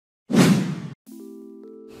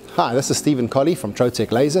Hi, this is Stephen Colley from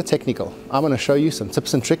Trotec Laser Technical. I'm going to show you some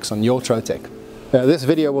tips and tricks on your Trotec. This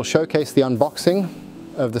video will showcase the unboxing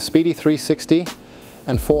of the Speedy 360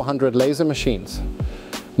 and 400 laser machines.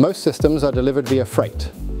 Most systems are delivered via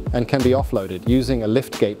freight and can be offloaded using a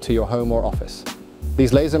lift gate to your home or office.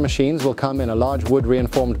 These laser machines will come in a large wood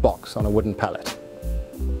reinformed box on a wooden pallet.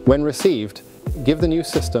 When received, give the new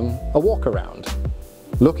system a walk around,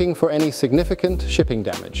 looking for any significant shipping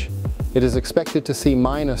damage. It is expected to see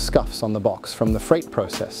minor scuffs on the box from the freight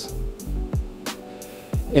process.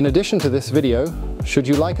 In addition to this video, should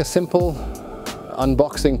you like a simple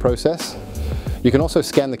unboxing process, you can also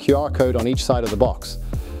scan the QR code on each side of the box.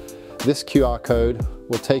 This QR code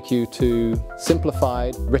will take you to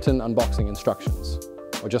simplified written unboxing instructions,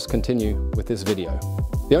 or just continue with this video.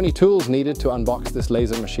 The only tools needed to unbox this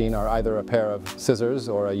laser machine are either a pair of scissors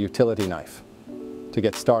or a utility knife. To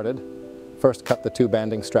get started, first cut the two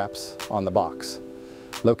banding straps on the box.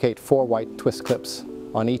 Locate 4 white twist clips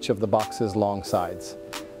on each of the box's long sides.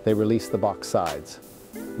 They release the box sides.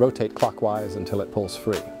 Rotate clockwise until it pulls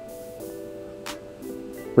free.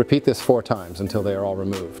 Repeat this 4 times until they are all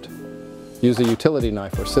removed. Use a utility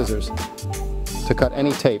knife or scissors to cut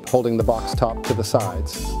any tape holding the box top to the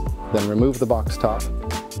sides. Then remove the box top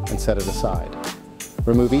and set it aside.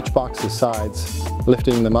 Remove each box's sides,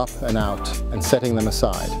 lifting them up and out and setting them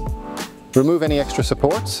aside. Remove any extra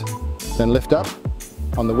supports, then lift up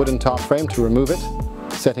on the wooden top frame to remove it,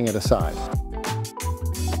 setting it aside.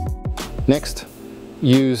 Next,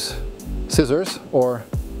 use scissors or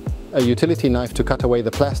a utility knife to cut away the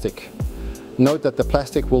plastic. Note that the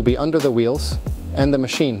plastic will be under the wheels and the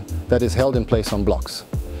machine that is held in place on blocks.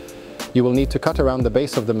 You will need to cut around the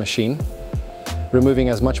base of the machine, removing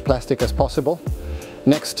as much plastic as possible.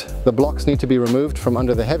 Next, the blocks need to be removed from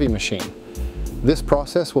under the heavy machine. This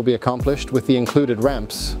process will be accomplished with the included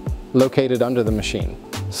ramps located under the machine.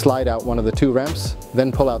 Slide out one of the 2 ramps,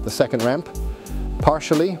 then pull out the second ramp,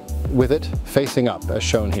 partially with it facing up as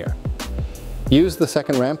shown here. Use the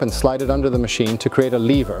second ramp and slide it under the machine to create a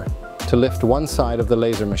lever to lift one side of the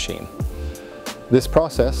laser machine. This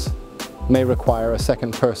process may require a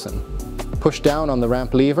second person. Push down on the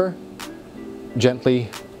ramp lever, gently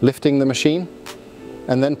lifting the machine,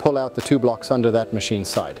 and then pull out the 2 blocks under that machine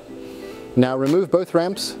side. Now remove both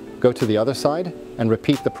ramps, go to the other side, and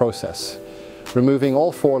repeat the process, removing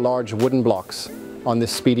all 4 large wooden blocks on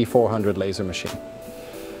this Speedy 400 laser machine.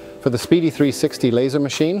 For the Speedy 360 laser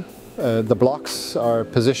machine, the blocks are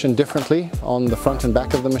positioned differently on the front and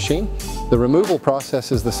back of the machine. The removal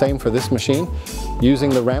process is the same for this machine,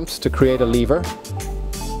 using the ramps to create a lever,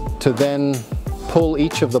 to then pull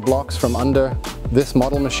each of the blocks from under this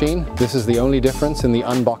model machine. This is the only difference in the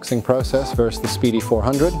unboxing process versus the Speedy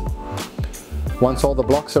 400. Once all the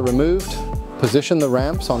blocks are removed, position the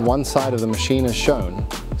ramps on one side of the machine as shown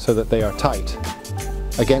so that they are tight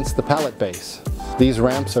against the pallet base. These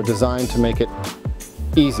ramps are designed to make it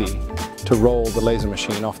easy to roll the laser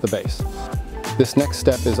machine off the base. This next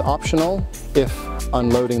step is optional if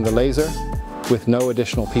unloading the laser with no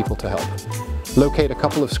additional people to help. Locate a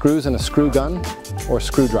couple of screws and a screw gun or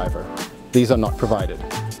screwdriver. These are not provided.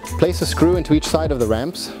 Place a screw into each side of the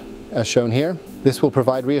ramps as shown here. This will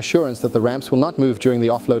provide reassurance that the ramps will not move during the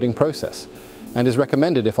offloading process and is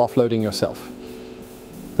recommended if offloading yourself.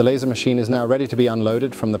 The laser machine is now ready to be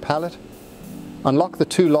unloaded from the pallet. Unlock the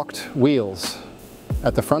 2 locked wheels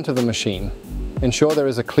at the front of the machine. Ensure there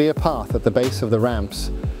is a clear path at the base of the ramps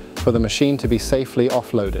for the machine to be safely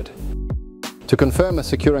offloaded. To confirm a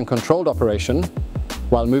secure and controlled operation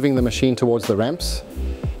while moving the machine towards the ramps,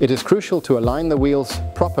 it is crucial to align the wheels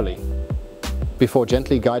properly before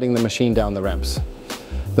gently guiding the machine down the ramps.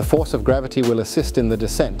 The force of gravity will assist in the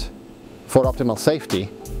descent. For optimal safety,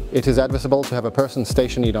 it is advisable to have a person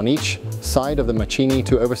stationed on each side of the machine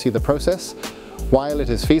to oversee the process. While it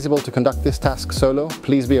is feasible to conduct this task solo,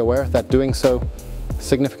 please be aware that doing so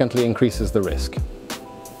significantly increases the risk.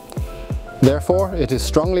 Therefore, it is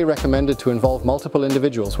strongly recommended to involve multiple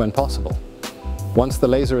individuals when possible. Once the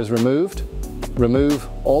laser is removed, remove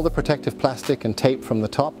all the protective plastic and tape from the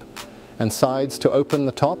top and sides to open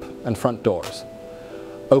the top and front doors.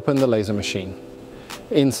 Open the laser machine.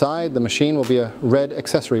 Inside the machine will be a red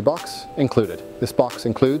accessory box included. This box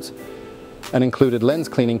includes an included lens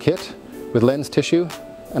cleaning kit with lens tissue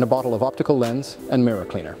and a bottle of optical lens and mirror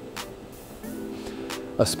cleaner.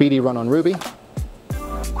 A Speedy run-on ruby,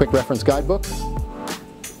 quick reference guidebook,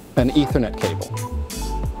 an Ethernet cable,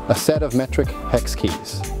 a set of metric hex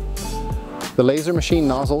keys, the laser machine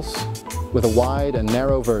nozzles with a wide and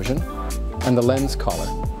narrow version, and the lens collar,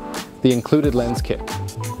 the included lens kit.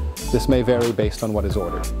 This may vary based on what is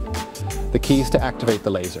ordered. The keys to activate the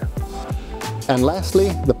laser. And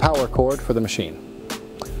lastly, the power cord for the machine.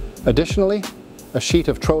 Additionally, a sheet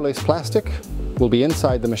of Trolace plastic will be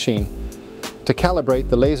inside the machine to calibrate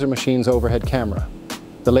the laser machine's overhead camera.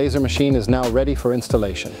 The laser machine is now ready for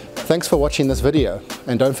installation. Thanks for watching this video,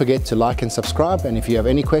 and don't forget to like and subscribe, and if you have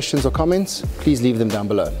any questions or comments, please leave them down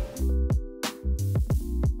below.